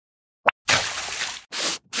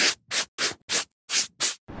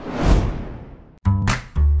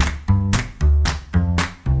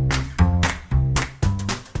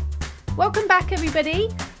Welcome back everybody.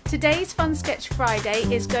 Today's Fun Sketch Friday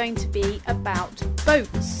is going to be about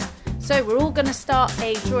boats. So we're all going to start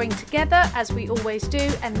a drawing together as we always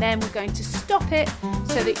do, and then we're going to stop it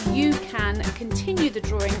so that you can continue the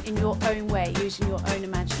drawing in your own way using your own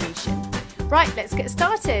imagination. Right, let's get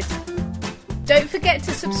started. Don't forget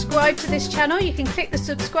to subscribe to this channel. You can click the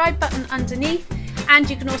subscribe button underneath, and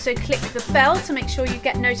you can also click the bell to make sure you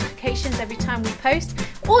get notifications every time we post.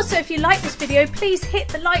 Also, if you like this video, please hit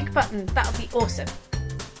the like button. That would be awesome.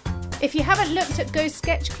 If you haven't looked at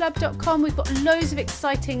gosketchclub.com, we've got loads of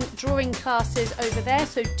exciting drawing classes over there,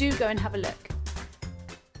 so do go and have a look.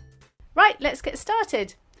 Right, let's get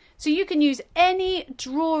started. So you can use any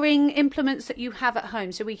drawing implements that you have at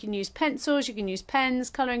home. So we can use pencils, you can use pens,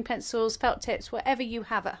 colouring pencils, felt tips, whatever you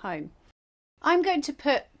have at home. I'm going to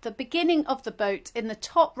put the beginning of the boat in the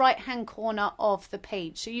top right hand corner of the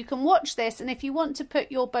page. So you can watch this, and if you want to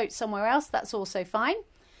put your boat somewhere else, that's also fine.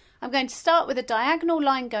 I'm going to start with a diagonal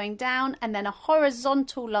line going down and then a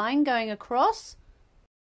horizontal line going across.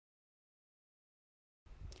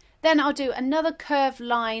 Then I'll do another curved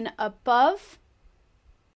line above.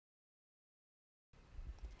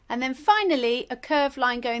 And then finally a curved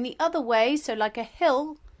line going the other way, so like a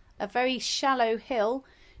hill, a very shallow hill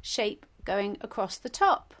shape going across the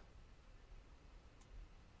top.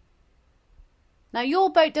 Now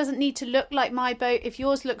your boat doesn't need to look like my boat. If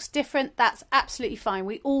yours looks different, that's absolutely fine.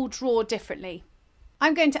 We all draw differently.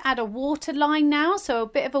 I'm going to add a water line now, so a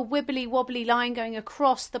bit of a wibbly wobbly line going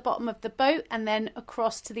across the bottom of the boat and then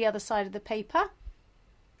across to the other side of the paper.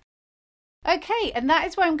 Okay, and that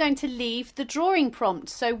is where I'm going to leave the drawing prompt.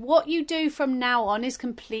 So what you do from now on is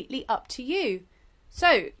completely up to you.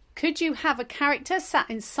 So could you have a character sat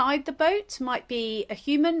inside the boat? Might be a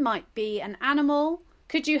human, might be an animal.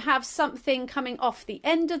 Could you have something coming off the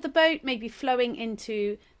end of the boat, maybe flowing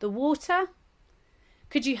into the water?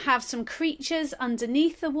 Could you have some creatures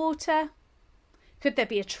underneath the water? Could there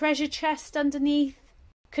be a treasure chest underneath?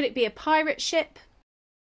 Could it be a pirate ship?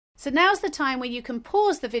 So now's the time where you can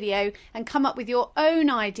pause the video and come up with your own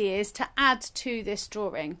ideas to add to this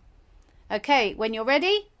drawing. Okay, when you're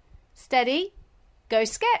ready, steady, go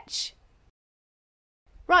sketch.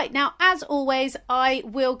 Right, now as always, I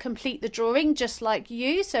will complete the drawing just like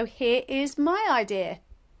you, so here is my idea.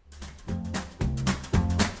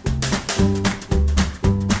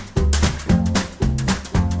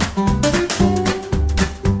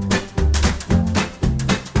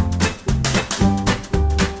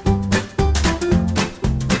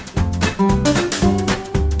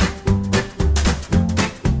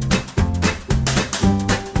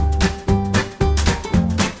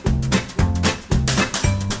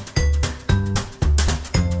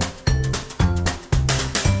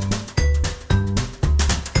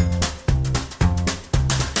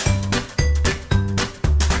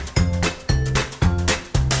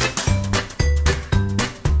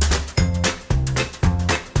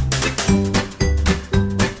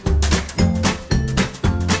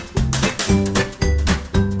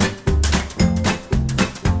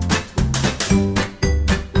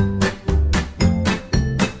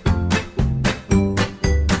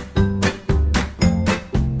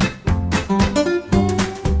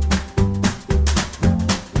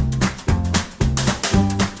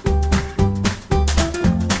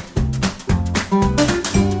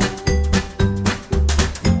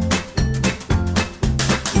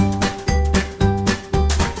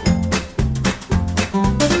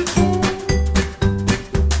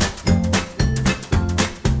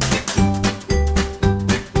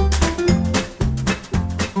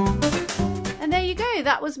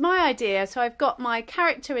 That was my idea. So I've got my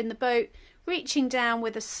character in the boat reaching down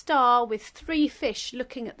with a star with 3 fish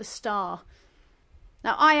looking at the star.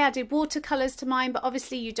 Now I added watercolours to mine, but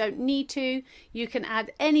obviously you don't need to. You can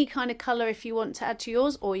add any kind of colour if you want to add to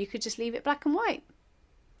yours, or you could just leave it black and white.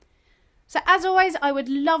 So as always, I would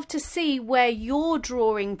love to see where your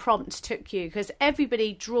drawing prompt took you, because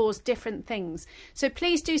everybody draws different things. So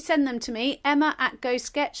please do send them to me,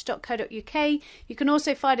 emma@gosketch.co.uk. You can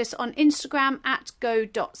also find us on Instagram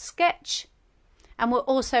 @go.sketch. And we're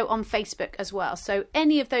also on Facebook as well. So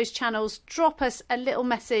any of those channels, drop us a little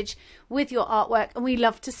message with your artwork and we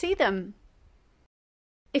love to see them.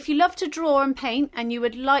 If you love to draw and paint and you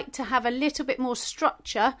would like to have a little bit more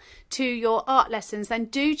structure to your art lessons, then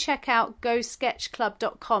do check out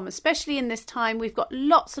gosketchclub.com. Especially in this time, we've got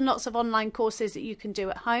lots and lots of online courses that you can do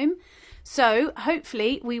at home. So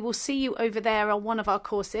hopefully we will see you over there on one of our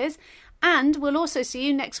courses, and we'll also see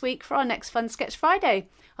you next week for our next Fun Sketch Friday.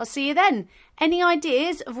 I'll see you then. Any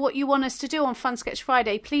ideas of what you want us to do on Fun Sketch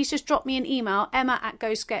Friday, please just drop me an email,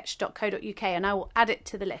 emma@gosketch.co.uk, and I will add it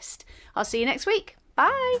to the list. I'll see you next week.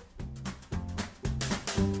 Bye.